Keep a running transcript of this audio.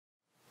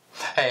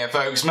Hey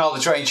folks, Mel the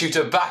Terrain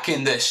Tutor back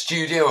in the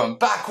studio and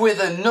back with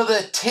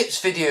another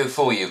tips video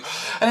for you.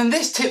 And in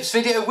this tips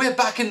video we're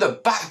back in the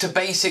Back to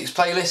Basics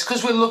playlist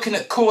because we're looking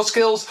at core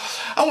skills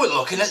and we're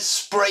looking at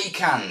spray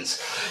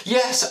cans.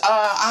 Yes,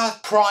 our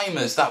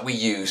primers that we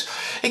use.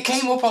 It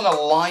came up on a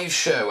live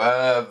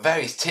show,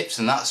 various tips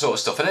and that sort of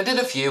stuff, and I did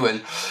a few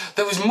and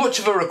there was much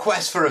of a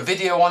request for a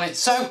video on it,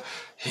 so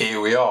here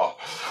we are.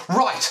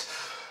 Right.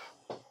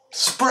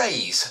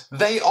 Sprays,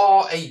 they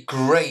are a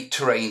great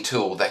terrain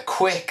tool. They're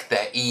quick,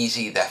 they're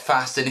easy, they're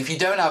fast, and if you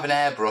don't have an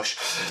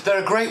airbrush,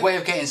 they're a great way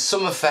of getting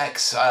some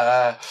effects,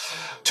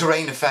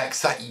 terrain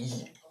effects that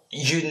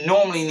you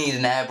normally need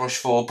an airbrush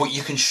for, but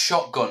you can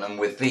shotgun them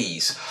with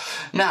these.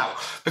 Now,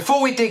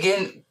 before we dig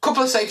in, a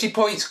couple of safety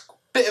points,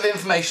 bit of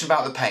information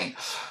about the paint.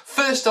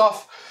 First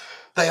off,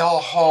 they are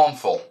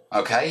harmful,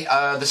 okay?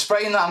 The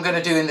spraying that I'm going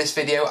to do in this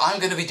video, I'm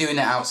going to be doing it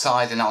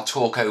outside and I'll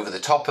talk over the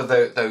top of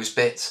those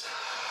bits.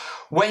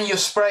 When you're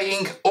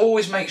spraying,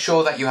 always make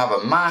sure that you have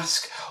a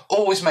mask,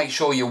 always make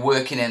sure you're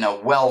working in a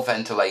well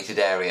ventilated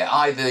area.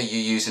 Either you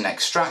use an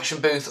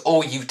extraction booth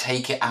or you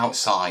take it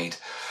outside,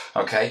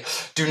 okay?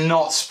 Do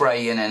not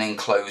spray in an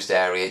enclosed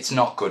area, it's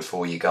not good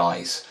for you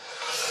guys.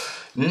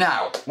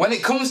 Now, when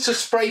it comes to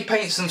spray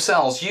paints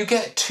themselves, you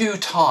get two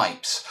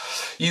types.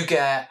 You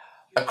get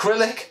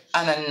acrylic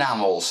and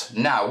enamels.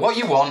 Now, what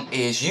you want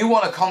is you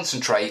want to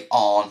concentrate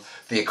on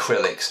the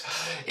acrylics.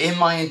 In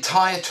my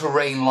entire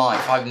terrain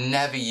life, I've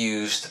never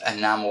used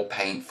enamel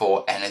paint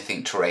for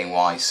anything terrain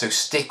wise, so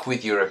stick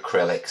with your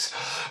acrylics,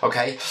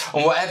 okay?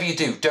 And whatever you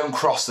do, don't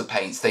cross the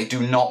paints, they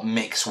do not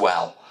mix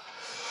well.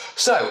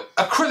 So,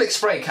 acrylic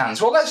spray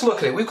cans, well, let's look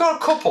at it. We've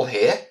got a couple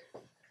here,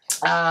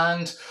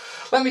 and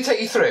let me take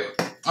you through.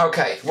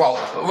 Okay, well,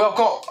 we've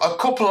got a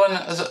couple and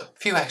there's a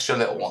few extra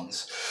little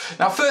ones.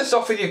 Now, first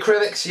off with the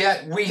acrylics,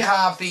 yeah, we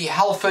have the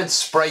Halford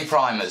spray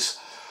primers,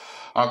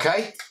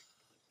 okay?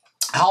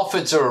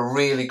 Halfords are a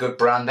really good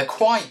brand. They're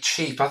quite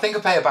cheap. I think I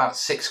pay about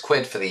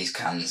 £6 for these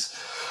cans.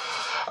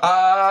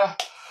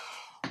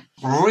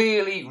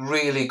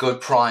 Really good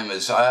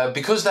primers.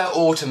 Because they're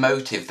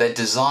automotive, they're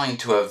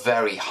designed to a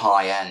very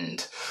high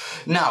end.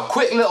 Now,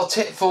 quick little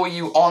tip for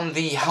you on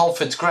the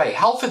Halfords Grey.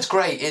 Halfords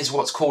Grey is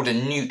what's called a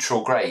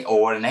neutral grey,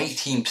 or an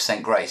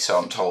 18% grey, so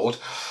I'm told.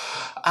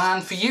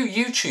 And for you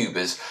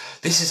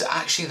YouTubers, this is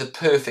actually the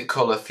perfect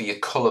colour for your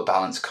colour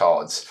balance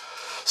cards.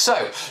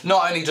 So,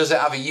 not only does it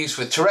have a use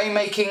with terrain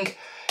making,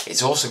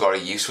 it's also got a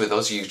use with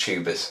us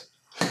YouTubers.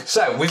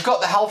 So, we've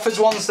got the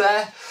Halfords ones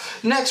there.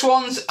 Next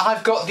ones,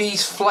 I've got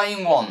these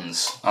flame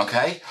ones,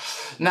 okay?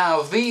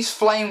 Now, these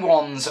flame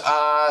ones,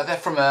 they're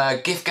from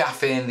a gift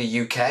gaff in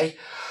the UK.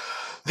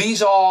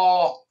 These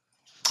are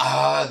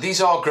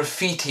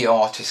graffiti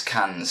artist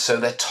cans, so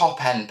they're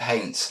top-end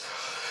paints.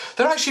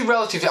 They're actually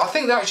relatively, I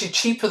think they're actually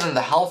cheaper than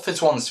the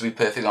Halfords ones, to be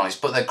perfectly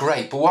honest, but they're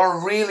great. But what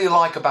I really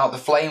like about the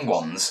flame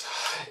ones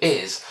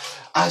is,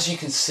 as you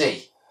can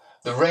see,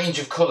 the range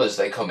of colours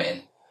they come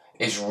in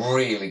is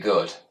really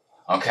good,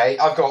 okay?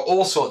 I've got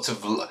all sorts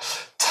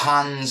of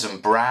tans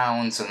and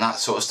browns and that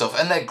sort of stuff,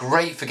 and they're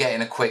great for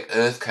getting a quick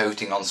earth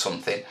coating on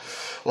something,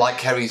 like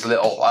Kerry's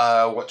little,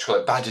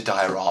 badger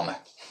diorama.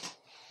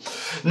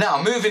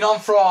 Now, moving on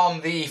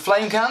from the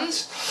flame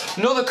cans,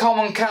 another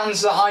common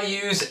cans that I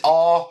use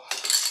are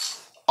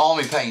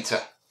Army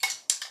Painter.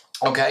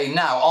 Okay,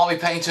 now Army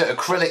Painter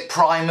acrylic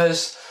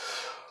primers,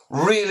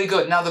 really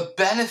good. Now the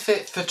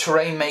benefit for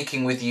terrain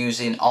making with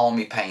using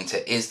Army Painter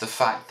is the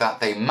fact that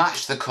they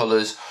match the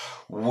colours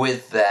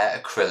with their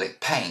acrylic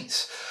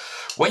paints.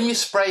 When you're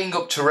spraying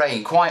up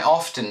terrain, quite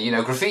often, you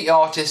know, graffiti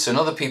artists and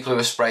other people who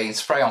are spraying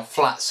spray on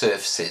flat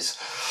surfaces.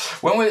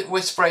 When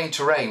we're spraying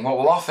terrain, what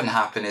will often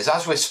happen is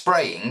as we're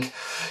spraying,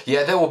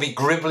 yeah, there will be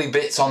gribbly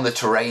bits on the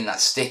terrain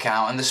that stick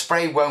out and the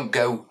spray won't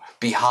go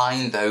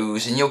behind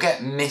those and you'll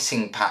get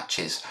missing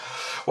patches.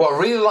 What I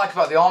really like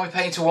about the Army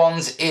Painter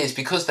ones is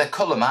because they're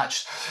colour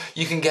matched,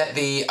 you can get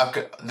the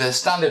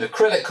standard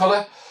acrylic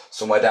colour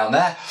somewhere down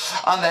there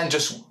and then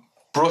just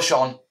brush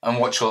on and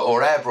or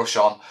airbrush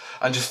on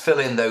and just fill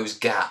in those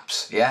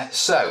gaps, yeah?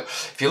 So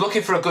if you're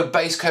looking for a good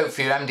base coat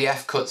for your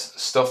MDF cuts,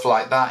 stuff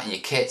like that in your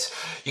kits,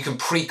 you can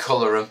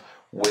pre-colour them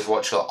with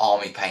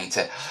Army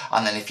Painter,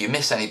 and then if you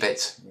miss any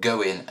bits,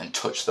 go in and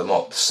touch them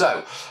up.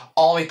 So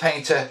Army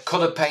Painter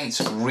coloured paints,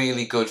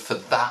 really good for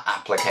that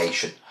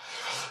application.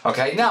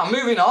 Okay, now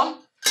moving on,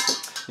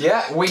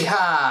 yeah, we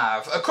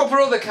have a couple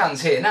of other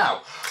cans here.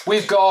 Now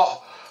we've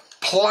got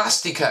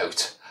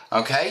Plasticoat.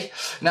 Okay,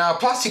 now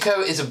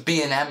Plasticoat is a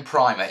B&M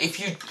primer. If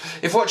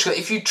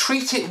you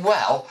treat it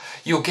well,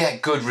 you'll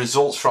get good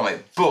results from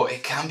it, but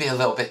it can be a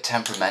little bit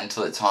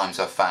temperamental at times,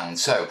 I've found.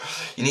 So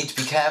you need to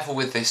be careful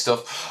with this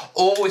stuff.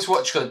 Always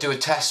do a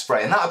test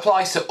spray, and that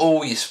applies to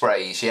all your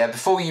sprays, yeah?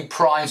 Before you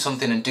prime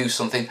something and do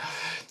something,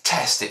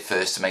 test it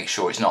first to make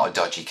sure it's not a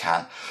dodgy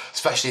can,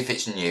 especially if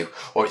it's new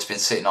or it's been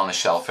sitting on a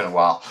shelf in a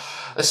while.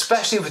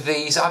 Especially with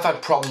these, I've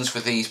had problems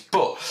with these,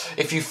 but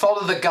if you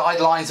follow the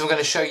guidelines I'm going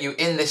to show you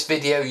in this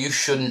video, you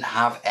shouldn't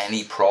have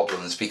any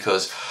problems,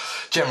 because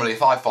generally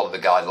if I follow the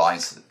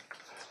guidelines,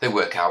 they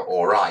work out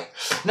all right.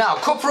 Now, a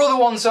couple of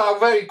other ones I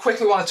very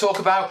quickly want to talk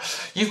about.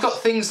 You've got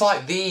things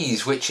like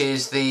these, which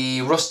is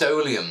the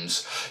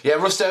Rust-Oleums. Yeah,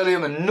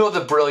 Rust-Oleum,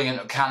 another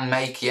brilliant can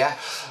make, yeah,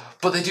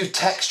 but they do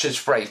textured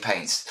spray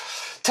paints.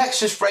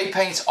 Texture spray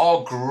paints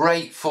are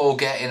great for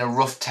getting a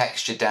rough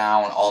texture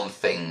down on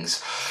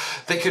things.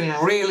 They can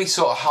really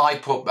sort of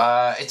hype up,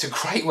 it's a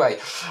great way.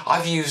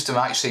 I've used them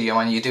actually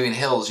when you're doing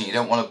hills and you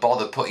don't want to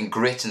bother putting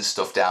grit and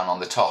stuff down on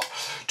the top,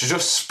 to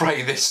just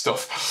spray this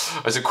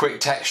stuff as a quick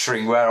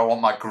texturing where I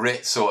want my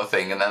grit sort of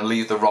thing, and then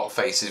leave the rock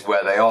faces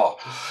where they are.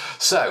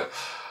 So,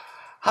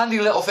 handy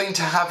little thing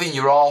to have in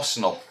your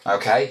arsenal,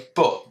 okay,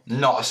 but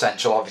not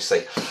essential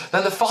obviously.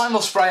 Then the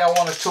final spray I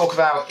want to talk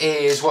about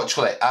is, what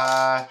do you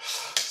call it,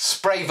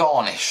 spray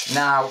varnish.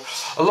 Now,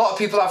 a lot of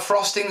people have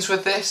frostings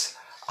with this.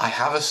 I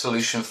have a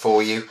solution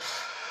for you.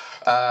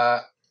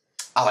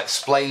 I'll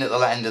explain at the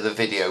end of the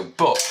video,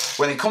 but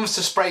when it comes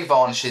to spray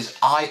varnishes,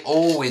 I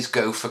always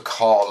go for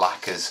car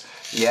lacquers.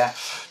 Yeah,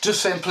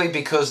 just simply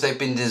because they've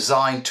been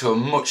designed to a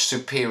much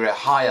superior,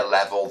 higher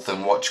level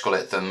than what you call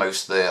it, than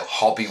most of the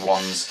hobby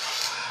ones.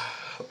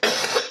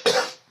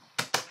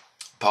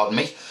 Pardon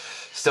me,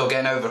 still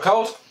getting over a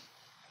cold.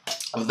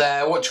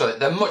 They're, what you call it,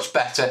 they're much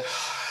better.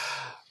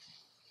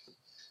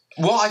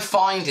 What I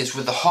find is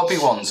with the hobby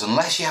ones,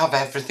 unless you have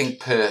everything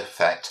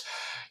perfect,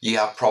 you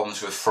have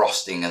problems with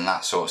frosting and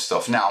that sort of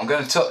stuff. Now, I'm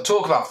going to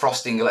talk about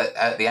frosting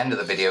at the end of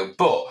the video,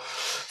 but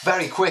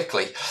very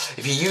quickly,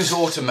 if you use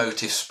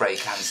automotive spray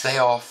cans, they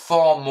are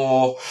far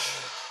more,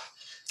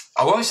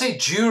 I won't say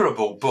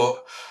durable,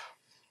 but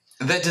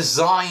they're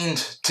designed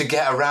to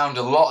get around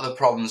a lot of the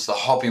problems the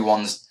hobby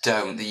ones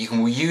don't. That you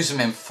can use them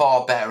in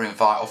far better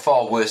or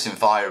far worse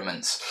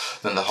environments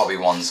than the hobby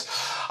ones.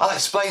 I'll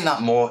explain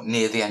that more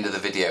near the end of the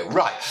video.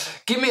 Right,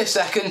 give me a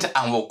second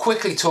and we'll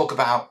quickly talk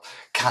about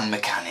can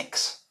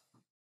mechanics.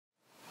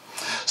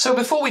 So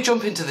before we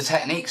jump into the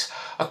techniques,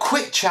 a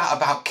quick chat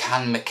about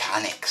can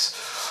mechanics.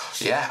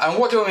 Yeah, and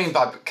what do I mean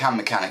by can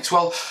mechanics?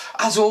 Well,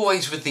 as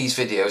always with these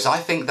videos, I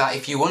think that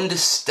if you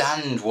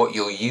understand what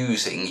you're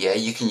using, yeah,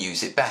 you can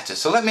use it better.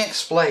 So let me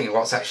explain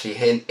what's actually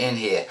in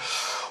here.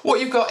 What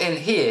you've got in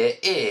here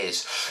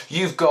is,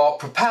 you've got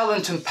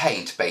propellant and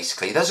paint,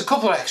 basically. There's a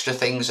couple of extra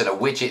things and a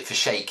widget for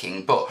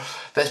shaking, but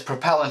there's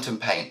propellant and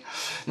paint.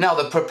 Now,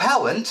 the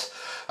propellant,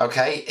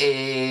 okay,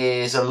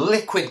 is a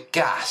liquid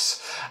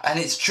gas, and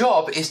its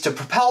job is to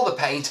propel the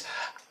paint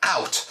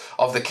out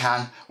of the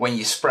can when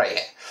you spray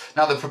it.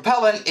 Now, the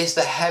propellant is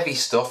the heavy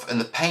stuff and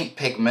the paint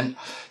pigment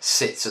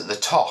sits at the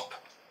top.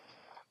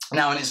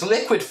 Now, in its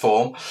liquid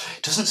form,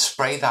 it doesn't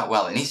spray that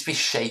well. It needs to be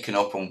shaken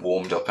up and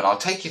warmed up, and I'll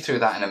take you through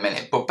that in a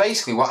minute. But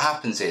basically what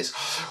happens is,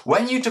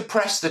 when you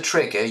depress the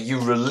trigger, you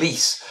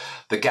release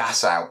the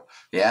gas out.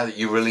 Yeah,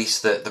 you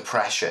release the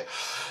pressure.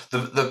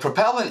 The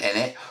propellant in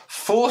it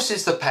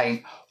forces the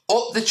paint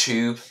up the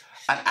tube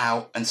and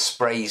out and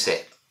sprays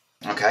it.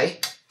 Okay?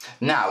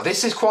 Now,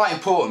 this is quite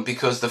important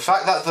because the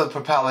fact that the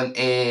propellant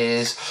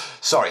is,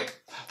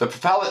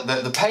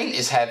 the paint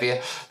is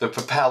heavier, the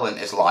propellant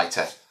is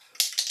lighter.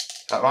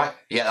 Is that right?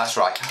 Yeah, that's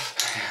right.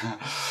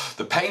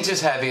 The paint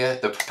is heavier,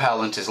 the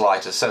propellant is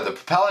lighter. So the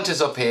propellant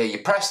is up here, you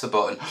press the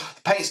button,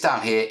 the paint's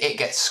down here, it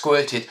gets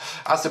squirted.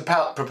 As the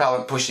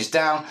propellant pushes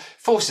down,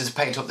 forces the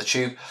paint up the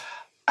tube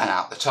and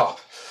out the top.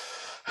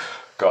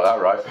 Got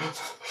that right.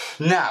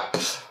 Now,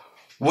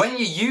 when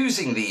you're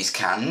using these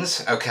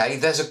cans, okay,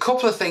 there's a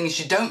couple of things.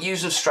 You don't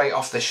use them straight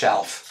off the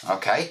shelf,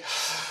 okay?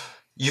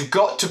 You've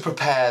got to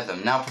prepare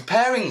them. Now,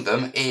 preparing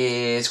them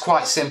is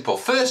quite simple.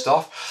 First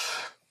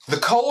off, the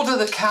colder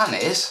the can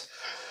is,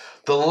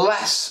 the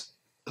less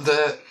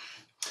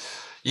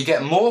you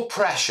get more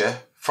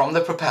pressure from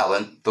the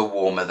propellant, the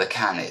warmer the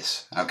can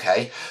is,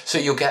 okay? So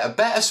you'll get a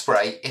better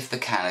spray if the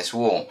can is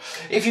warm.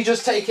 If you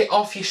just take it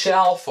off your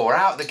shelf or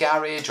out the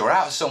garage or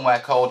out somewhere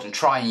cold and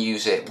try and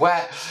use it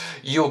wet,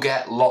 you'll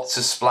get lots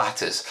of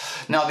splatters.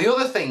 Now, the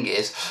other thing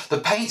is, the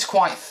paint's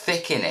quite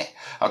thick in it,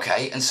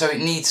 okay? And so it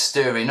needs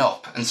stirring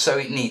up, and so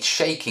it needs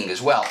shaking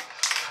as well.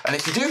 And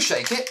if you do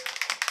shake it,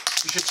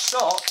 you should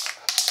start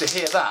to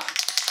hear that.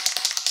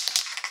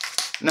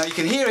 Now, you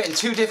can hear it in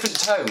two different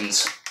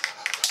tones.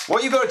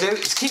 What you've got to do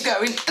is keep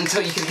going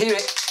until you can hear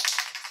it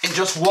in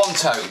just one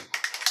tone.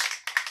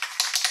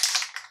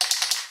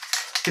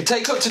 It can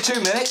take up to 2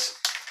 minutes,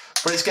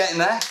 but it's getting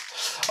there.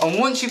 And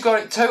once you've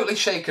got it totally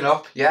shaken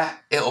up, yeah,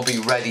 it'll be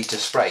ready to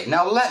spray.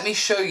 Now, let me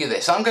show you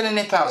this. I'm going to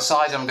nip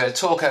outside and I'm going to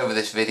talk over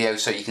this video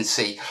so you can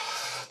see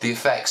the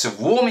effects of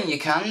warming your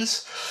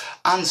cans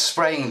and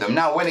spraying them.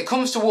 Now, when it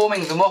comes to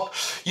warming them up,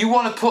 you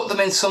want to put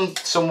them in some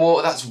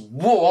water that's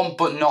warm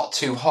but not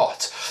too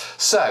hot.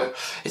 So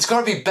it's got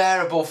to be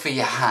bearable for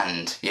your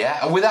hand,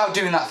 yeah, and without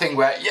doing that thing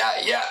where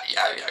yeah,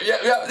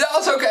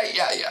 that's okay,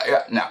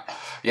 yeah. No,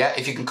 yeah,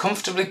 if you can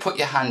comfortably put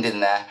your hand in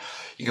there,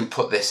 you can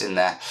put this in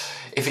there.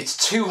 If it's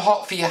too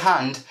hot for your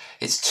hand,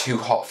 it's too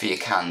hot for your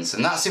cans,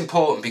 and that's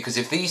important because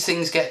if these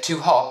things get too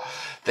hot,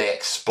 they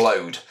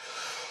explode.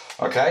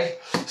 Okay,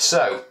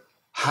 so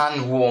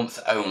hand warmth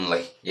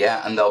only,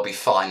 yeah, and they'll be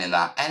fine in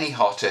that. Any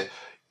hotter,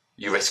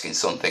 you're risking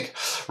something.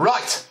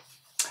 Right,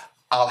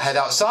 I'll head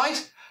outside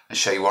and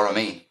show you what I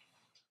mean.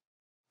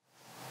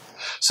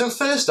 So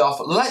first off,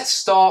 let's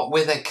start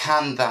with a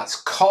can that's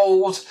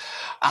cold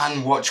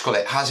and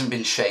hasn't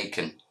been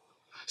shaken.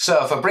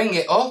 So if I bring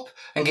it up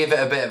and give it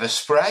a bit of a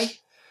spray,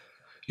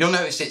 you'll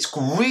notice it's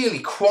really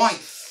quite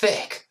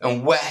thick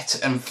and wet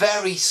and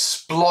very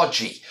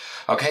splodgy.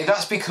 Okay,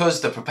 that's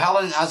because the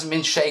propellant hasn't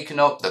been shaken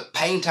up, the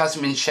paint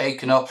hasn't been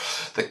shaken up,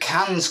 the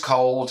can's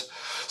cold.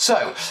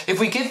 So if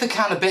we give the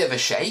can a bit of a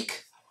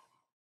shake,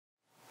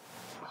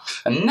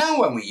 and now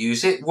when we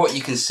use it, what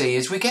you can see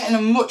is we're getting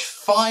a much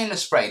finer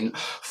spray,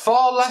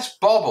 far less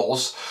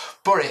bubbles,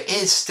 but it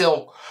is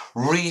still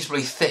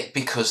reasonably thick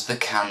because the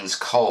can's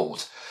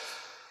cold.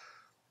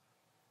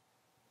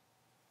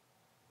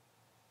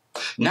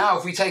 Now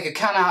if we take a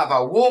can out of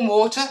our warm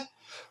water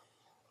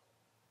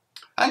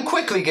and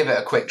quickly give it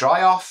a quick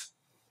dry off,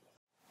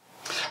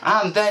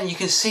 and then you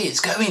can see it's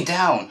going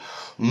down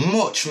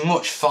much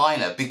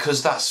finer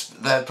because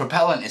the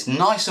propellant is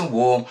nice and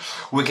warm.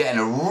 We're getting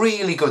a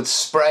really good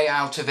spray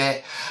out of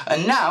it,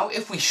 and now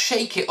if we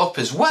shake it up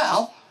as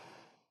well,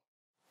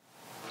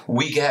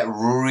 we get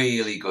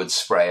really good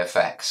spray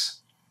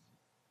effects.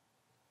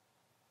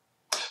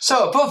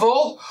 So above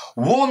all,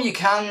 warm your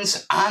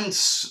cans and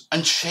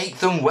shake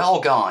them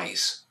well,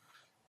 guys.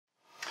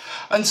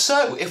 And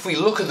so if we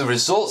look at the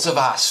results of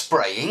our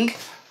spraying,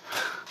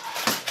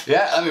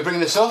 yeah, let me bring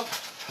this up.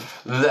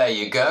 There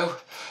you go.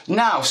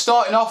 Now,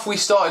 starting off, we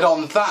started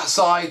on that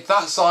side.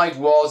 That side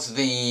was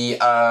the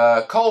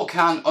cold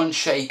can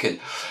unshaken.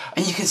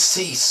 And you can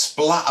see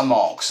splatter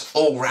marks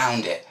all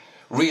round it.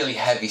 Really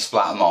heavy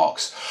splatter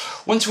marks.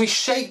 Once we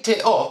shook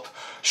it up,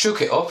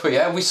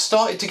 yeah, we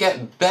started to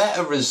get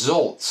better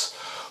results.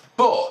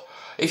 But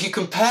if you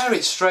compare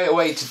it straight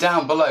away to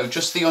down below,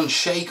 just the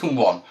unshaken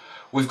one,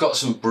 we've got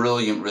some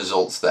brilliant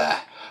results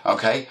there.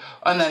 Okay,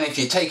 and then if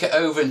you take it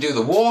over and do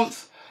the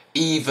warmth,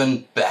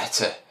 even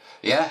better.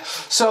 Yeah,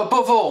 so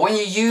above all, when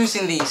you're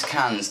using these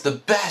cans, the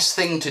best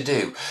thing to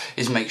do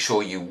is make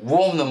sure you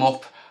warm them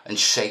up and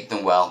shake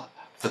them well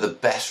for the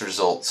best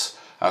results.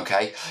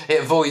 Okay,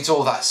 it avoids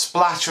all that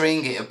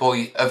splattering, it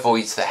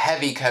avoids the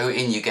heavy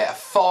coating, you get a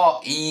far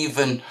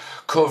even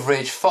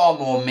coverage, far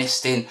more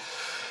misting.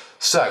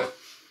 So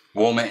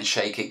warm it and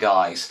shake it,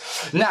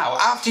 guys. Now,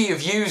 after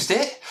you've used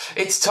it,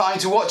 it's time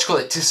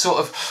to sort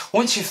of,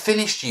 once you've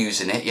finished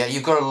using it, yeah,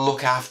 you've got to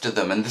look after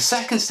them. And the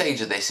second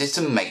stage of this is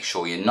to make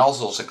sure your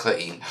nozzles are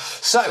clean.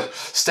 So,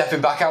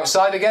 stepping back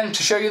outside again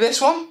to show you this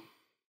one.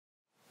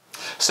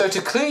 So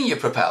to clean your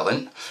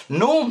propellant,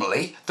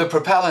 normally the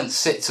propellant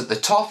sits at the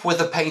top with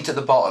the paint at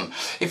the bottom.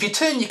 If you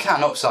turn your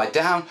can upside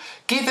down,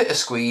 give it a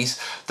squeeze,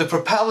 the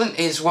propellant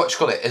is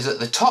is at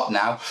the top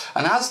now,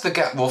 and as the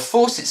gap will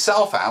force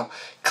itself out,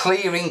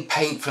 clearing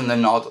paint from the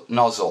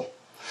nozzle.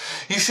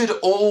 You should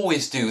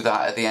always do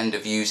that at the end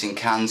of using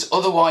cans,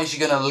 otherwise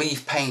you're going to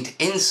leave paint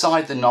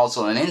inside the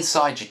nozzle and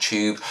inside your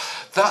tube.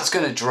 That's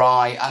going to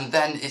dry and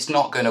then it's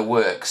not going to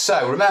work.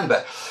 So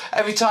remember,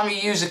 every time you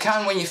use a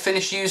can, when you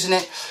finish using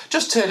it,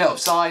 just turn it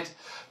upside,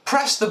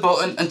 press the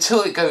button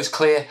until it goes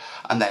clear,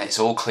 and then it's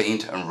all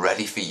cleaned and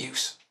ready for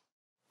use.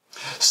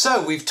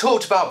 So we've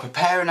talked about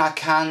preparing our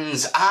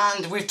cans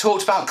and we've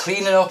talked about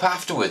cleaning up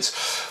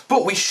afterwards,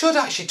 but we should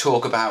actually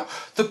talk about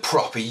the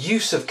proper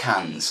use of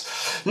cans.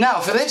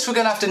 Now for this we're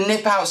going to have to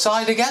nip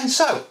outside again,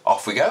 so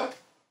off we go.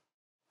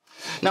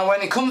 Now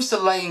when it comes to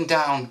laying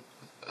down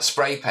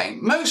spray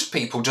paint, most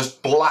people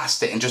just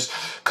blast it and just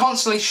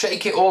constantly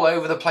shake it all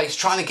over the place,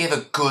 trying to give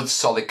a good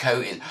solid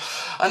coating,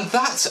 and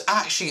that's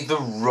actually the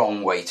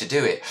wrong way to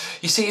do it.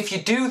 You see, if you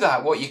do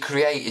that, what you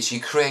create is you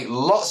create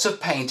lots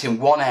of paint in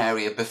one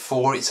area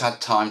before it's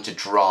had time to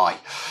dry.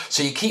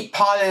 So you keep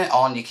piling it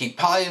on,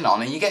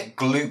 and you get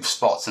gloop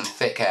spots and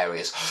thick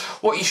areas.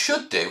 What you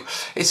should do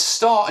is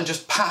start and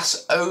just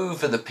pass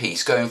over the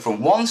piece, going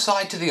from one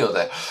side to the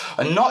other,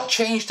 and not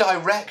change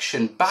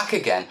direction back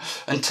again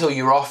until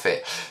you're off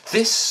it.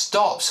 This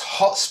stops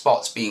hot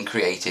spots being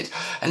created,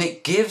 and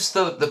it gives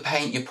the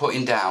paint you're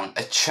putting down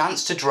a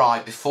chance to dry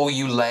before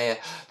you layer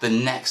the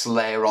next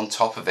layer on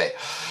top of it.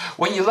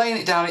 When you're laying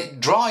it down, it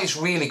dries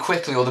really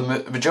quickly, or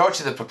the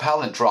majority of the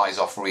propellant dries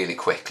off really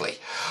quickly.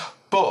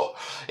 But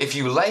if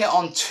you lay it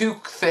on too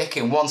thick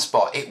in one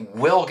spot, it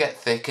will get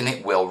thick and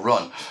it will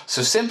run.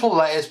 So simple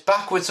layers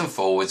backwards and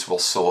forwards will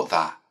sort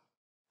that.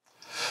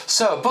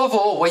 So above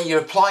all, when you're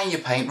applying your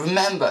paint,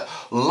 remember,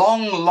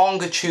 long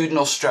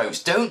longitudinal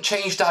strokes. Don't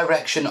change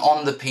direction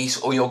on the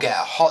piece or you'll get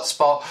a hot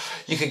spot,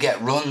 you could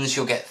get runs,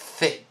 you'll get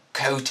thick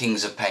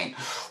coatings of paint.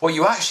 What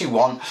you actually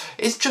want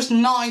is just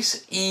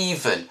nice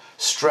even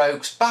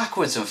strokes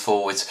backwards and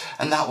forwards,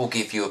 and that will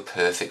give you a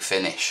perfect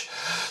finish.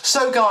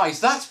 So guys,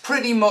 that's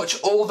pretty much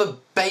all the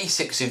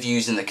basics of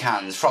using the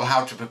cans, from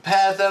how to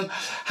prepare them,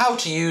 how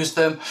to use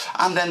them,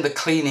 and then the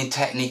cleaning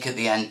technique at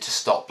the end to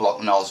stop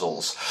block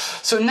nozzles.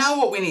 So now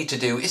what we need to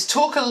do is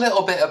talk a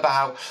little bit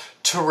about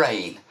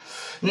terrain.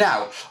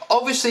 Now,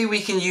 obviously we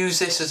can use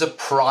this as a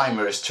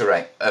primer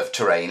of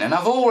terrain, and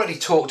I've already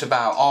talked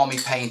about Army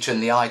Painter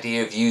and the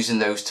idea of using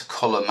those to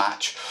colour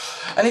match.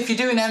 And if you're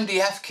doing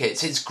MDF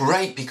kits, it's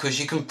great because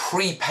you can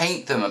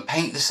pre-paint them and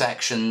paint the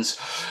sections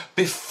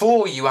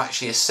before you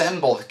actually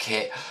assemble the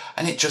kit,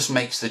 and it just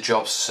makes the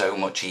job so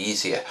much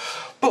easier.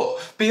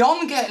 But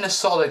beyond getting a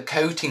solid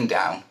coating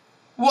down,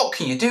 what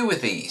can you do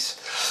with these?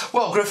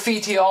 Well,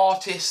 graffiti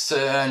artists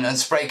and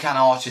spray can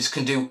artists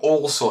can do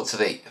all sorts of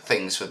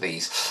things with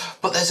these,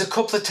 but there's a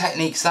couple of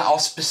techniques that are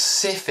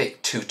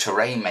specific to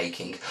terrain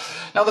making.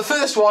 Now, the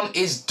first one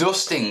is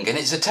dusting, and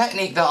it's a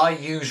technique that I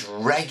use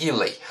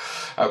regularly.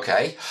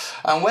 Okay,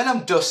 and when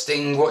I'm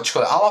dusting,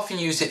 I'll often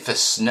use it for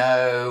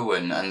snow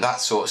and that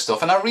sort of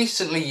stuff, and I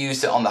recently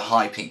used it on the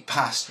High Peak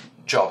Pass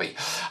jobby.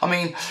 I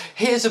mean,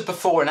 here's a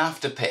before and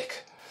after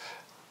pic.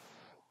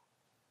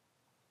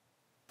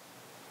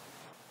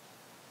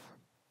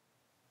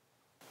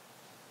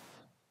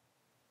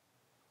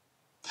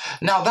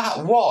 Now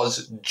that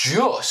was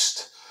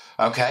just,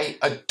 okay,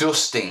 a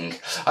dusting.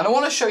 And I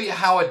want to show you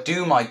how I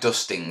do my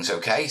dustings,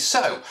 okay?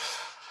 So,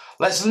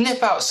 let's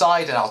nip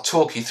outside and I'll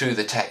talk you through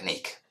the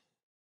technique.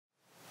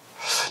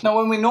 Now,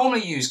 when we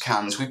normally use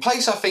cans, we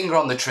place our finger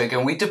on the trigger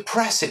and we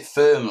depress it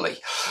firmly.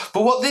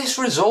 But what this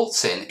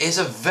results in is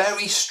a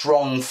very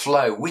strong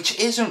flow, which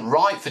isn't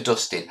right for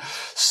dusting.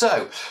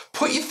 So,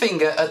 put your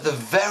finger at the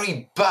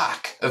very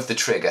back of the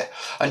trigger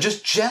and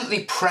just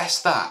gently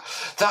press that.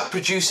 That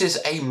produces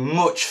a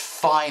much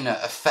finer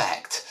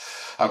effect,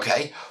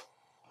 okay?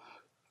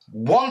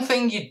 One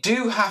thing you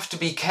do have to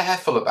be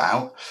careful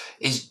about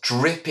is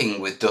dripping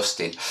with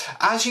dusting.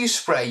 As you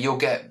spray, you'll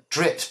get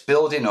drips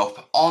building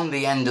up on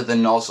the end of the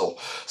nozzle.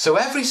 So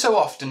every so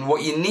often,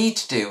 what you need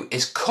to do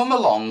is come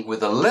along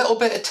with a little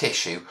bit of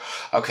tissue,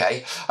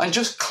 okay, and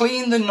just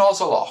clean the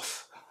nozzle off.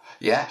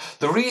 Yeah,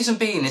 the reason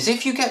being is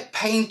if you get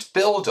paint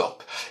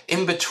build-up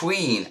in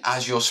between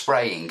as you're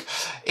spraying,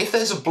 if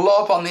there's a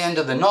blob on the end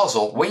of the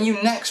nozzle, when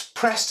you next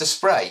press to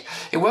spray,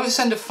 it won't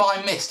send a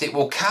fine mist, it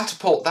will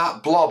catapult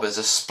that blob as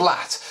a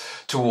splat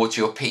towards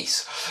your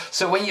piece.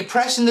 So when you're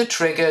pressing the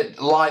trigger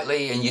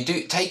lightly and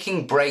you're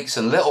taking breaks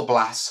and little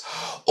blasts,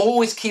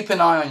 always keep an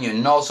eye on your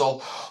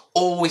nozzle,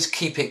 always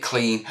keep it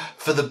clean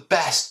for the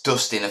best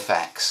dusting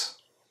effects.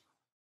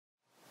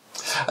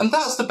 And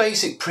that's the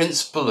basic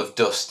principle of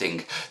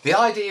dusting. The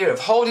idea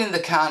of holding the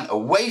can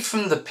away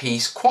from the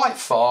piece quite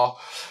far,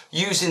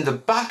 using the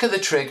back of the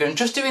trigger and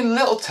just doing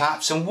little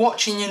taps and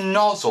watching your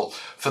nozzle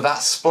for that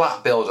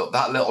splat build up,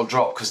 that little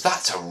drop, because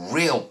that's a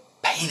real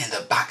pain in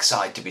the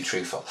backside, to be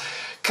truthful.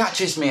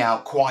 Catches me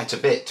out quite a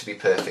bit, to be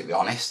perfectly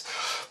honest,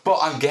 but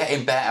I'm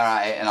getting better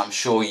at it and I'm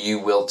sure you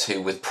will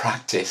too with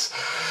practice.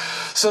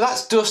 So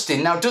that's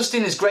dusting. Now,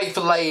 dusting is great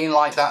for laying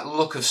like that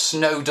look of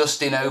snow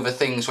dusting over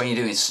things when you're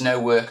doing snow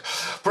work,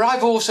 but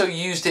I've also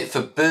used it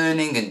for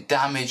burning and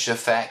damage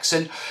effects,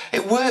 and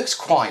it works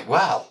quite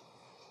well.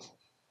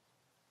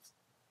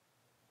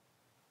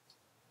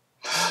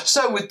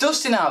 So with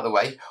dusting out of the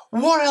way,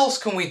 what else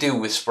can we do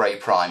with spray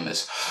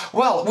primers?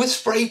 Well, with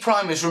spray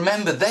primers,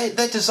 remember,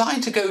 they're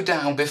designed to go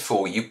down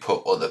before you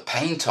put other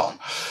paint on.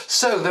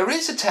 So there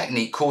is a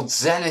technique called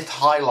zenith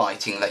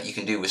highlighting that you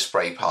can do with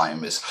spray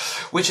primers,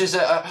 which is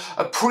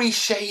a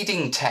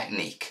pre-shading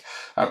technique,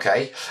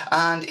 okay?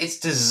 And it's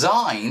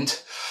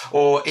designed,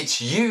 or it's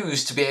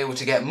used to be able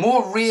to get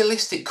more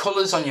realistic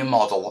colours on your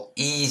model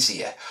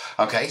easier,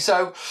 okay?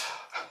 So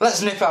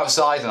let's nip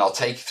outside and I'll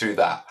take you through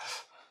that.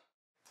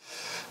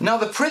 Now,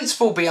 the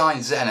principle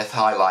behind zenith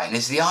highlighting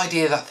is the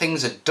idea that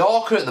things are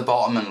darker at the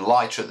bottom and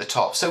lighter at the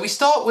top. So we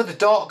start with a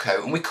dark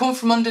coat and we come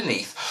from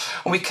underneath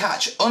and we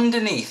catch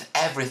underneath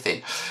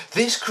everything.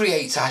 This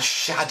creates our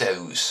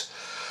shadows,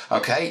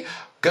 okay?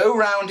 Go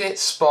round it,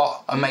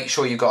 spot, and make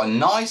sure you've got a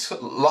nice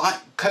light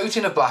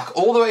coating of black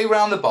all the way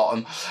around the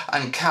bottom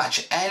and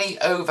catch any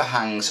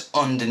overhangs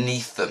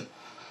underneath them,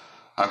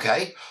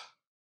 okay?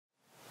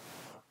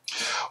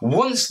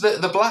 Once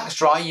the black's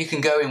dry, you can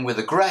go in with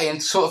a grey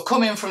and sort of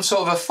come in from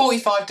sort of a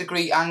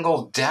 45-degree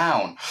angle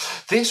down.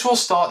 This will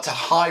start to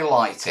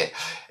highlight it.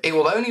 It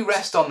will only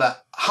rest on the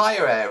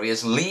higher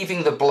areas,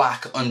 leaving the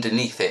black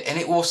underneath it, and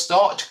it will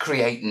start to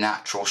create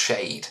natural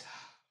shade.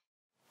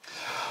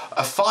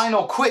 A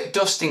final quick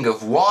dusting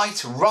of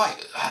white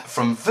right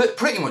from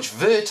pretty much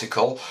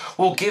vertical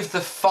will give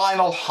the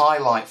final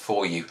highlight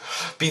for you.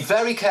 Be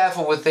very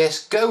careful with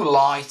this, go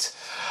light,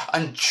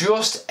 and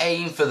just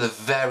aim for the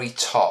very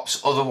tops,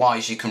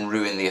 otherwise you can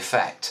ruin the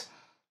effect.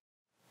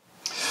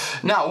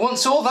 Now,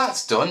 once all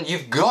that's done,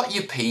 you've got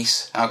your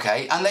piece,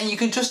 okay, and then you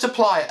can just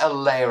apply a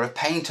layer of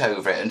paint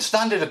over it, and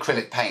standard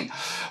acrylic paint.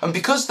 And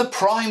because the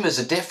primers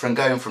are different,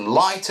 going from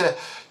lighter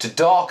to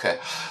darker,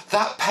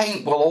 that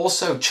paint will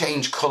also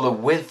change colour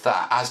with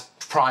that, as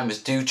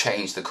primers do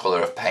change the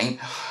colour of paint.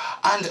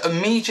 And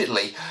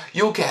immediately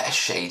you'll get a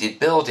shaded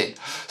building.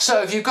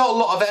 So if you've got a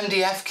lot of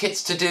MDF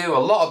kits to do, a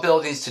lot of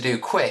buildings to do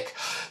quick,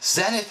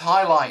 zenith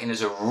highlighting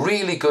is a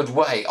really good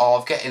way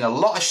of getting a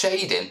lot of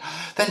shading,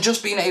 then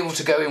just being able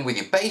to go in with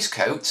your base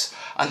coats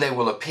and they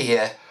will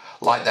appear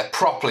like they're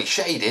properly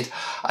shaded,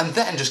 and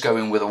then just go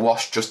in with a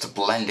wash just to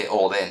blend it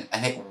all in,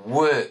 and it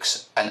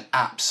works an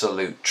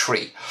absolute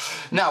treat.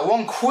 Now,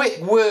 one quick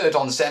word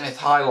on zenith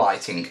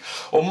highlighting,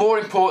 or more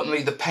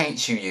importantly, the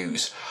paints you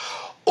use.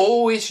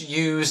 Always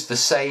use the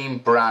same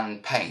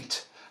brand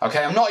paint.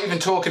 Okay, I'm not even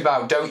talking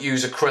about don't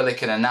use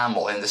acrylic and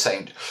enamel in the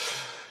same.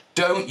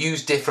 Don't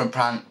use different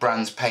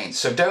brands paints.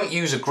 So don't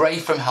use a grey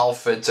from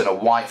Halfords and a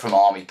white from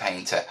Army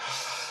Painter.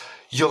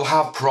 You'll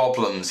have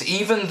problems.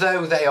 Even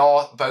though they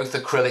are both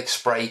acrylic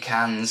spray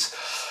cans,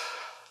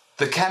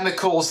 the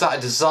chemicals that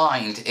are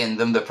designed in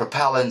them, the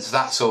propellants,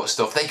 that sort of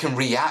stuff, they can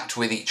react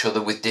with each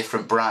other with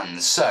different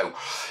brands. So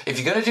if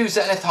you're going to do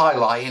zenith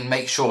highlighting,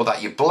 make sure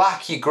that your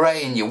black, your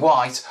grey and your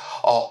white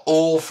are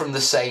all from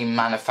the same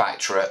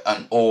manufacturer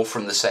and all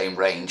from the same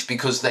range,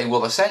 because they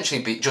will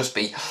essentially just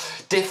be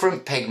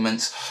different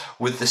pigments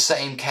with the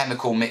same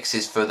chemical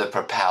mixes for the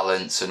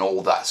propellants and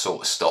all that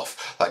sort of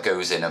stuff that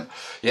goes in them.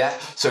 Yeah,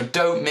 so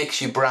don't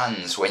mix your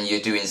brands when you're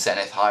doing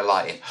zenith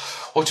highlighting.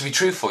 Or to be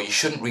truthful, you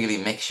shouldn't really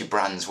mix your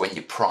brands when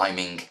you're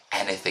priming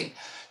anything,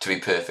 to be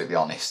perfectly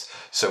honest.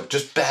 So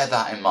just bear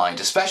that in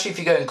mind, especially if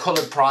you're going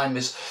coloured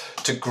primers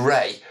to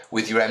grey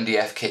with your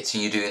MDF kits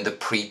and you're doing the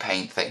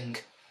pre-paint thing.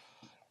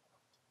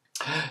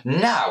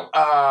 Now,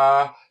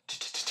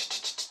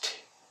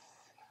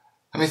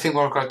 let me think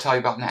what I've got to tell you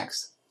about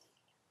next.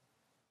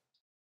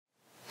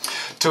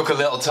 Took a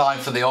little time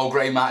for the old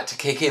grey matte to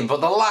kick in, but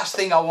the last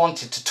thing I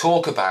wanted to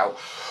talk about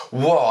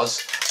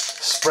was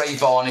spray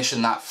varnish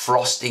and that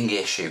frosting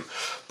issue.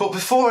 But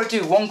before I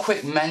do, one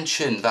quick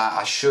mention that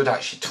I should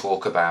actually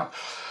talk about.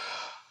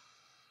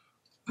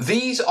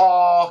 These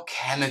are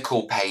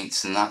chemical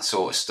paints and that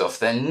sort of stuff.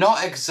 They're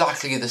not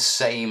exactly the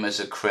same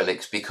as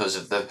acrylics because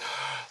of the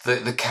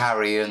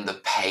carrier and the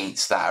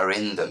paints that are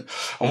in them.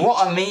 And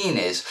what I mean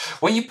is,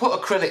 when you put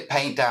acrylic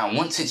paint down,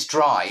 once it's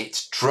dry,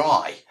 it's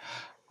dry.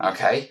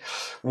 Okay,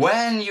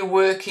 when you're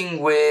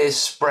working with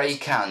spray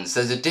cans,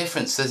 there's a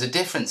difference,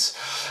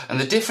 and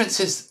the difference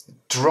is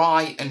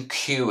dry and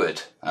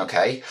cured.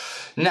 Okay,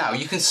 now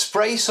you can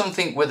spray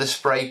something with a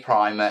spray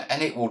primer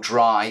and it will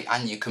dry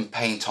and you can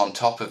paint on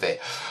top of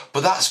it,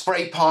 but that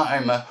spray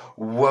primer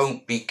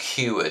won't be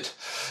cured.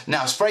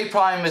 Now, spray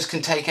primers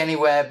can take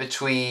anywhere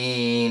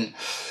between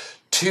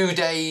 2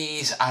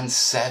 days and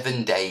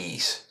 7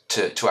 days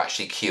to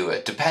actually cure,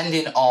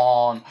 depending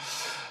on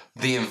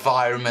the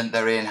environment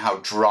they're in, how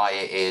dry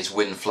it is,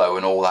 wind flow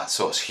and all that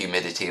sort of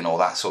humidity and all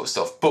that sort of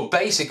stuff. But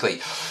basically,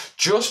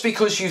 just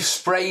because you've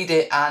sprayed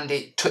it and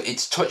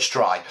it's touch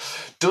dry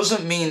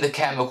doesn't mean the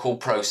chemical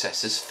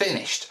process is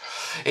finished.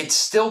 It's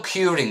still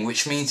curing,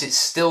 which means it's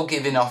still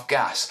giving off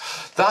gas.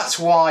 That's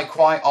why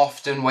quite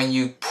often when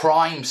you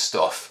prime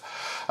stuff,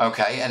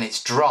 okay, and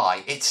it's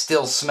dry, it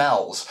still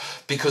smells,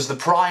 because the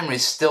primer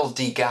is still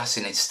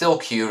degassing, it's still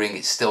curing,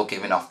 it's still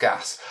giving off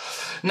gas.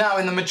 Now,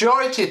 in the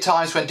majority of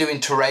times when doing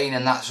terrain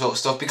and that sort of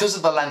stuff, because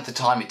of the length of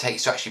time it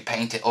takes to actually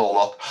paint it all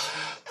up,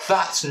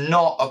 that's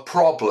not a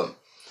problem.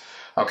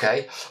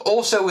 Okay.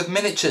 Also with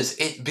miniatures,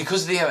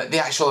 because of the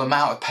actual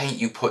amount of paint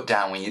you put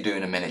down when you're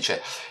doing a miniature,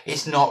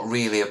 it's not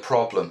really a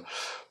problem.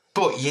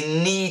 But you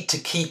need to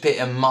keep it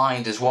in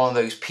mind as one of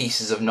those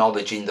pieces of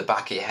knowledge in the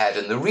back of your head.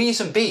 And the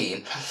reason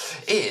being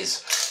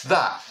is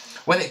that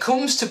when it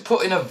comes to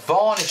putting a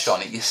varnish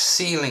on it, you're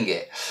sealing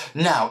it.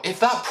 Now, if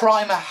that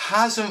primer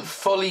hasn't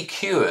fully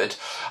cured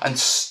and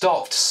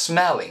stopped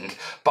smelling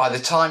by the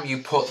time you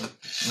put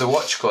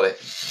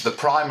the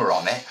primer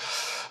on it,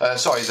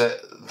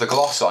 the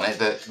gloss on it,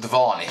 the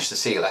varnish, the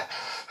sealer,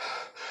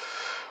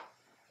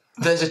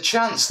 there's a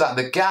chance that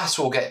the gas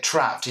will get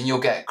trapped and you'll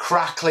get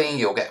crackling,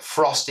 you'll get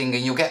frosting,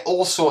 and you'll get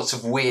all sorts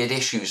of weird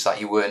issues that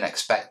you weren't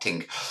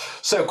expecting.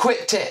 So,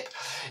 quick tip,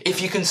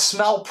 if you can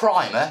smell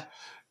primer,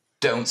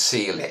 don't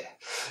seal it.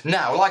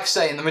 Now, like I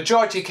say, in the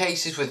majority of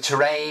cases with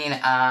terrain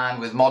and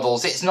with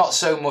models, it's not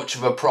so much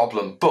of a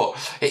problem, but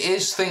it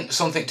is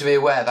something to be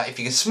aware that if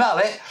you can smell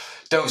it,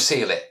 don't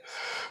seal it.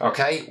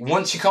 Okay,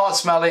 once you can't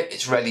smell it,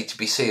 it's ready to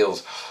be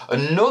sealed.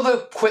 Another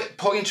quick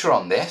pointer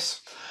on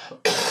this,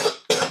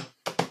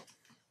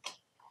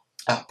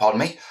 pardon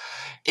me,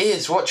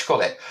 is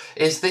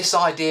the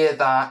idea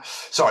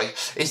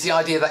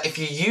that if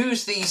you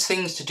use these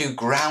things to do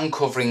ground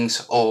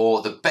coverings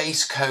or the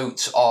base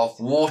coats of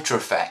water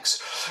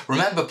effects,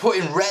 remember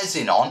putting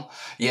resin on,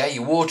 yeah,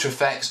 your water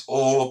effects,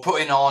 or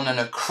putting on an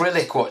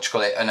acrylic,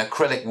 an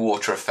acrylic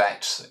water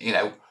effect, you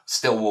know,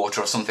 still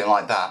water or something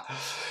like that,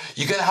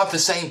 you're going to have the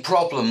same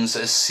problems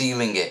as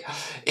sealing it.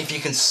 If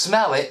you can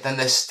smell it, then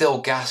there's still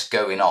gas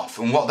going off.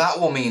 And what that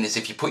will mean is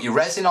if you put your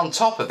resin on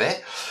top of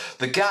it,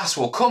 the gas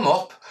will come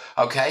up,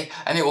 okay,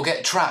 and it will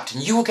get trapped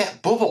and you will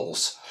get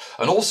bubbles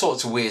and all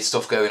sorts of weird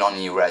stuff going on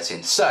in your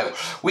resin. So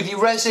with your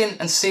resin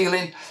and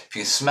sealing, if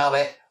you can smell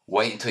it,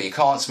 wait until you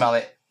can't smell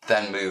it,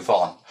 then move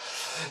on.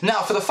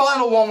 Now for the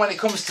final one, when it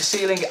comes to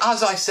sealing,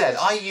 as I said,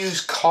 I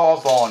use car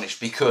varnish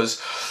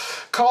because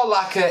car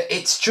lacquer,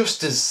 it's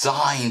just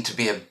designed to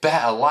be a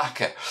better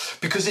lacquer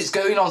because it's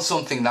going on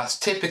something that's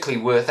typically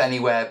worth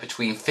anywhere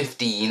between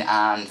 15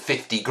 and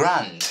 50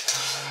 grand,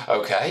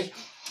 okay?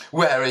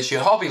 Whereas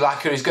your hobby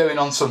lacquer is going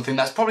on something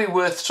that's probably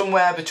worth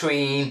somewhere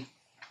between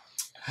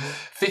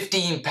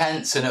 15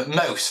 pence and at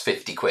most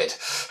 50 quid.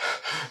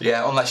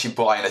 Yeah, unless you're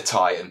buying a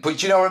Titan. But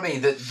do you know what I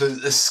mean?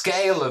 The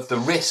scale of the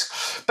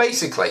risk,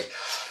 basically.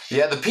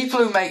 Yeah, the people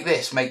who make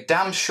this make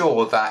damn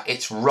sure that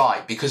it's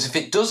right, because if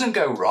it doesn't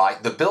go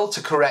right, the bill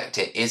to correct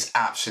it is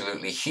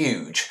absolutely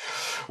huge.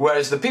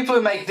 Whereas the people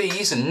who make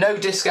these, and no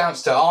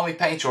discounts to Army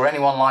Paint or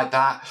anyone like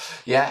that,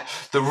 yeah,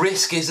 the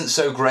risk isn't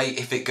so great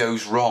if it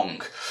goes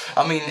wrong.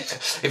 I mean,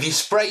 if you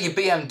spray your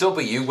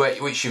BMW,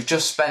 which you've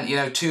just spent, you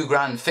know,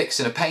 £2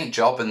 fixing a paint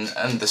job,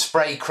 and the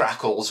spray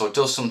crackles or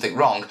does something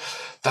wrong,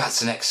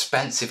 that's an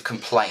expensive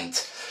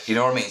complaint. You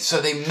know what I mean?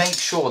 So they make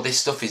sure this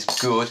stuff is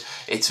good,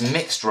 it's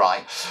mixed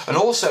right, and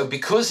also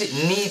because it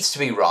needs to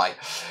be right,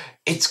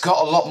 it's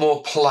got a lot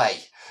more play.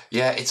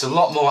 Yeah, it's a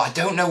lot more, I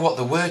don't know what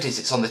the word is,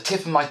 it's on the tip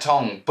of my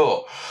tongue,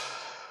 but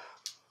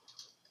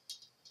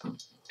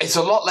it's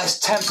a lot less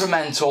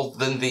temperamental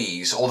than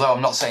these, although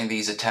I'm not saying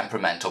these are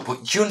temperamental,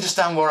 but do you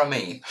understand what I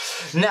mean?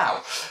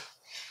 Now,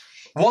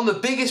 one of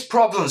the biggest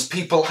problems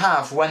people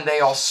have when they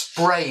are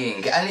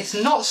spraying, and it's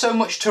not so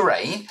much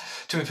terrain,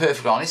 to be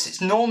perfectly honest,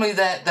 it's normally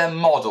their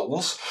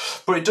models,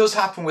 but it does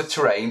happen with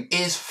terrain,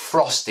 is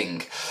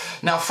frosting.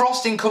 Now,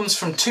 frosting comes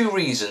from two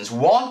reasons.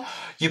 One,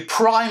 your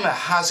primer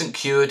hasn't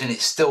cured and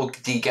it's still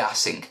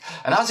degassing.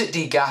 And as it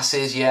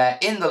degasses, yeah,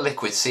 in the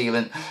liquid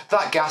sealant,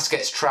 that gas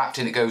gets trapped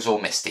and it goes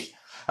all misty.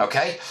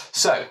 Okay,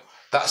 so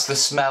that's the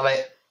smell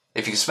it.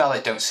 If you can smell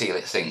it, don't seal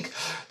it thing.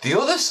 The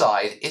other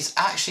side is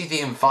actually the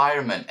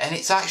environment, and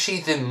it's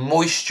actually the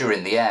moisture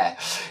in the air.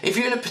 If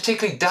you're in a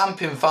particularly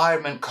damp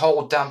environment,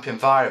 cold, damp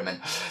environment,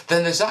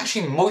 then there's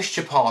actually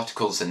moisture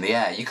particles in the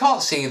air. You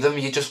can't see them,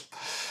 you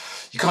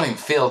can't even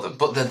feel them,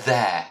 but they're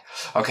there.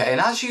 Okay,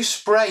 and as you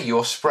spray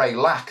your spray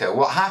lacquer,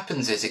 what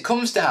happens is it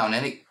comes down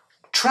and it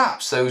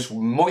traps those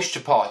moisture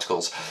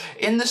particles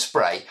in the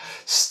spray,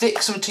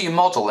 sticks them to your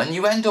model, and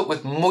you end up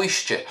with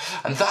moisture,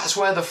 and that's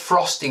where the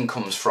frosting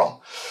comes from.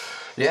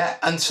 Yeah,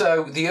 and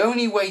so the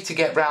only way to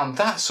get around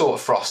that sort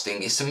of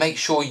frosting is to make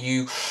sure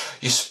you're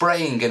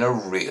spraying in a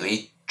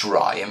really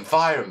dry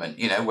environment,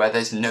 you know, where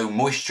there's no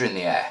moisture in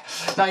the air.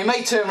 Now you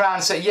may turn around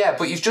and say, yeah,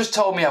 but you've just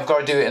told me I've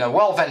got to do it in a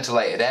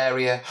well-ventilated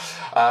area.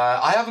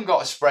 I haven't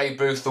got a spray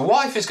booth. The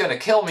wife is going to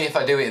kill me if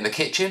I do it in the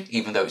kitchen,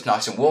 even though it's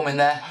nice and warm in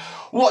there.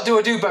 What do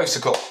I do,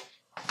 Bosicle?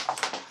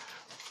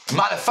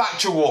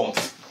 Manufacture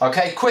warmth.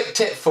 Okay, quick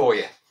tip for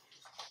you.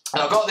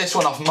 And I got this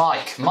one off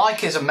Mike.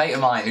 Mike is a mate of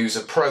mine who's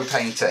a pro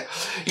painter.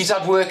 He's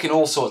had work in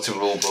all sorts of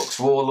rule books,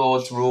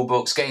 Warlords rule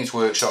books, Games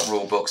Workshop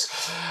rule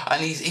books,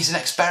 and he's an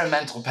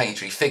experimental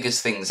painter. He figures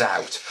things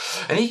out.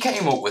 And he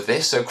came up with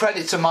this, so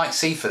credit to Mike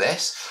C for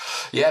this.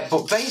 Yeah,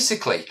 but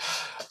basically,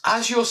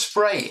 as you're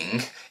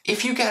spraying,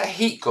 if you get a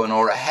heat gun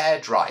or a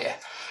hairdryer,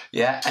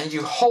 yeah, and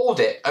you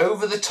hold it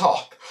over the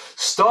top,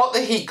 start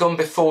the heat gun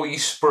before you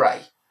spray,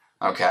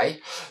 okay?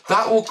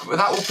 That will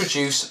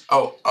produce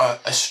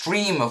a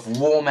stream of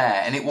warm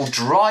air, and it will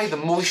dry the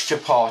moisture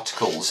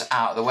particles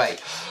out of the way.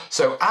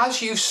 So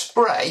as you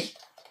spray,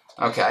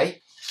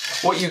 okay,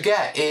 what you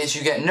get is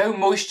you get no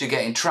moisture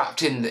getting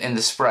trapped in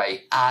the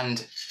spray,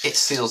 and it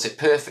seals it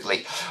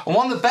perfectly. And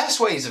one of the best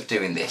ways of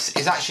doing this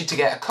is actually to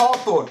get a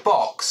cardboard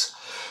box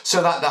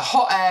so that the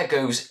hot air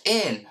goes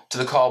in to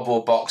the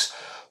cardboard box,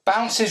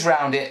 bounces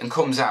round it and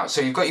comes out. So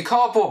you've got your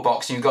cardboard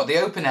box and you've got the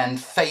open end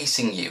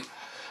facing you.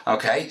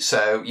 Okay,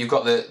 so you've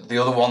got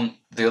the other one,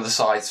 the other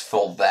side's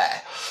full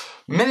there.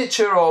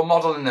 Miniature or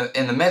model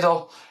in the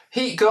middle,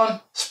 heat gun,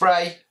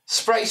 spray,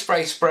 spray,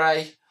 spray,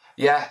 spray.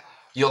 Yeah,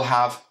 you'll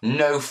have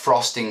no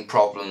frosting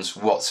problems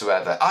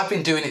whatsoever. I've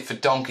been doing it for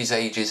donkey's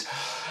ages.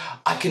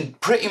 I can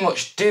pretty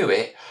much do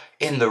it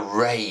in the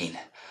rain,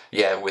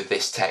 yeah, with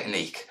this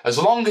technique. As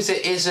long as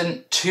it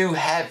isn't too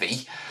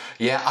heavy,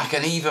 yeah, I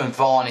can even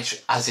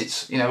varnish as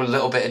it's, you know, a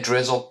little bit of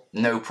drizzle,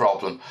 no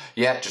problem.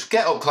 Yeah, just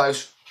get up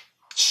close.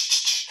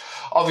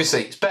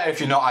 Obviously, it's better if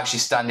you're not actually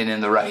standing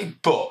in the rain,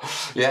 but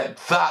yeah,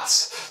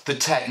 that's the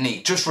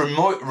technique. Just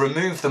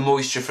remove the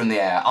moisture from the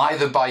air,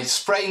 either by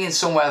spraying in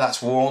somewhere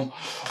that's warm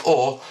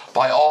or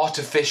by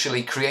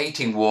artificially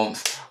creating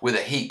warmth with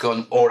a heat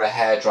gun or a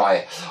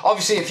hairdryer.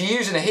 Obviously, if you're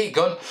using a heat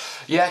gun,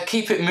 yeah,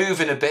 keep it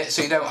moving a bit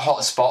so you don't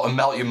hot spot and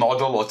melt your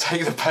model or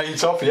take the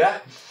paint off, yeah?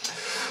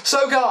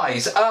 So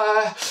guys,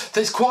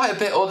 there's quite a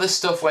bit of other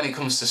stuff when it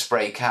comes to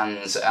spray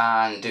cans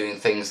and doing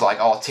things like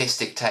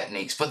artistic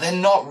techniques, but they're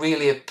not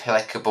really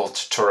applicable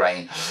to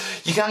terrain.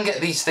 You can get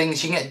these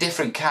things, you can get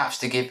different caps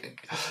to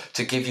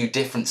give you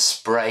different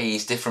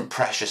sprays, different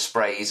pressure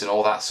sprays and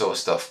all that sort of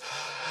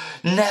stuff.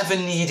 Never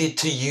needed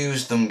to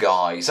use them,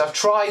 guys. I've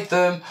tried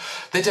them,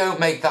 they don't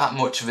make that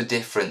much of a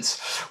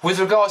difference. With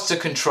regards to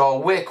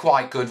control, we're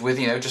quite good with,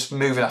 you know, just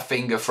moving our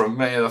finger from,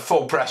 you know,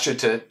 full pressure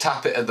to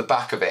tap it at the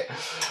back of it.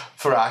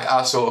 For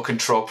our sort of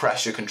control,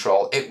 pressure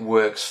control, it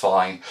works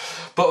fine.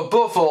 But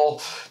above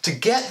all, to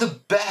get the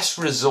best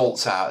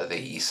results out of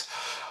these,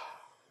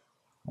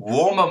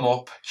 warm them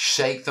up,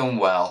 shake them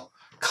well,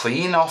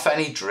 clean off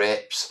any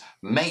drips,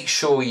 make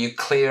sure you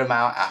clear them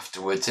out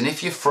afterwards, and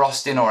if you're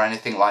frosting or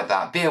anything like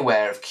that, be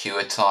aware of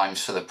cure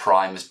times for the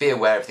primers, be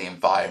aware of the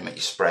environment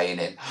you're spraying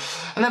in.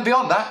 And then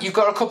beyond that, you've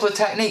got a couple of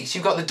techniques.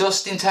 You've got the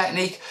dusting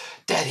technique,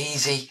 dead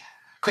easy,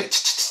 quick,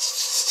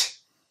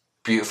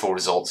 beautiful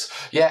results.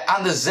 Yeah,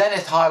 and the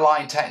Zenith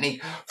highlighting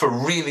technique for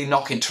really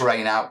knocking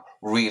terrain out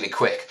really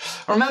quick.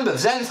 Remember,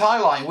 Zenith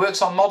highlighting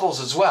works on models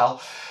as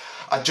well.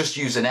 I just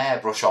use an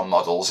airbrush on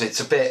models.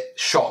 It's a bit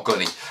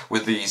shotgunny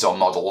with these on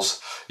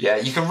models. Yeah,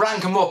 you can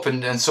rank them up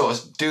and sort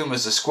of do them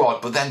as a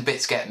squad, but then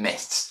bits get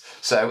missed.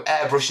 So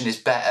airbrushing is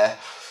better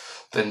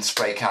than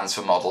spray cans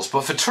for models.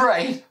 But for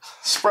terrain,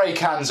 spray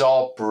cans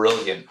are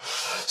brilliant.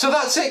 So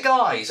that's it,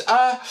 guys.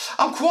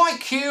 I'm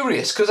quite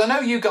curious, because I know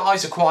you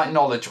guys are quite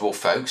knowledgeable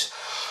folks.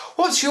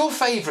 What's your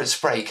favourite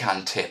spray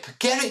can tip?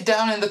 Get it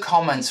down in the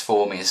comments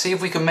for me and see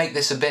if we can make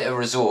this a bit of a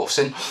resource.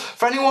 And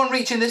for anyone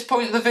reaching this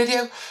point of the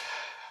video,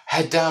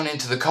 head down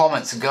into the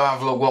comments and go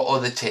have a look what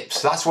other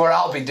tips. That's what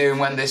I'll be doing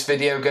when this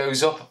video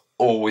goes up.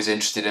 Always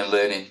interested in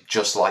learning,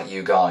 just like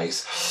you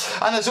guys.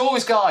 And as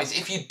always, guys,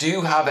 if you do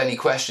have any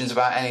questions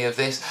about any of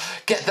this,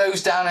 get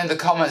those down in the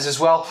comments as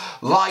well.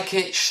 Like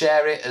it,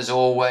 share it as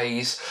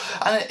always.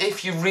 And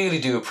if you really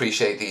do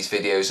appreciate these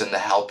videos and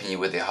they're helping you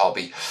with your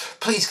hobby,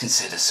 please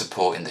consider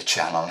supporting the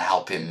channel and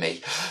helping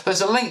me.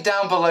 There's a link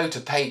down below to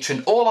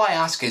Patreon. All I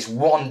ask is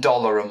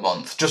 $1 a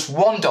month, just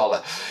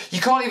 $1.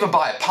 You can't even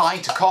buy a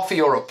pint of coffee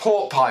or a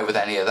pork pie with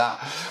any of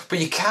that, but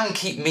you can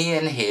keep me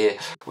in here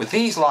with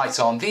these lights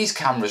on, these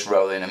cameras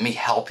rolling, and me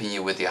helping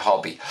you with your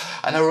hobby.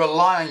 And I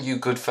rely on you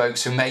good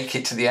folks who make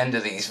it to the end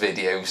of these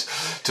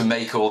videos to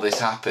make all this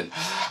happen.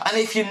 And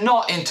if you're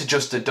not into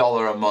just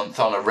 $1 a month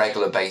on a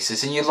regular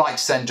basis and you'd like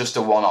to send just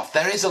a one-off,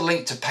 there is a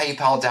link to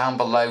PayPal down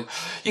below.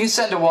 You can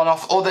send a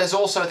one-off, or there's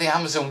also the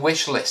Amazon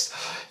wish list.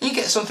 You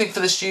get something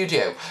for the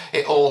studio.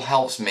 It all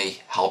helps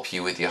me help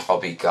you with your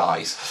hobby,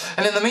 guys.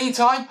 And in the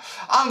meantime,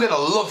 I'm going to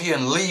love you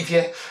and leave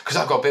you, because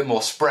I've got a bit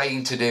more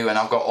spraying to do and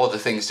I've got other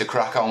things to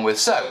crack on with.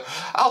 So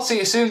I'll see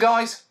you soon,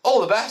 guys.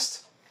 All the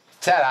best.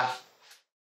 Ta-da.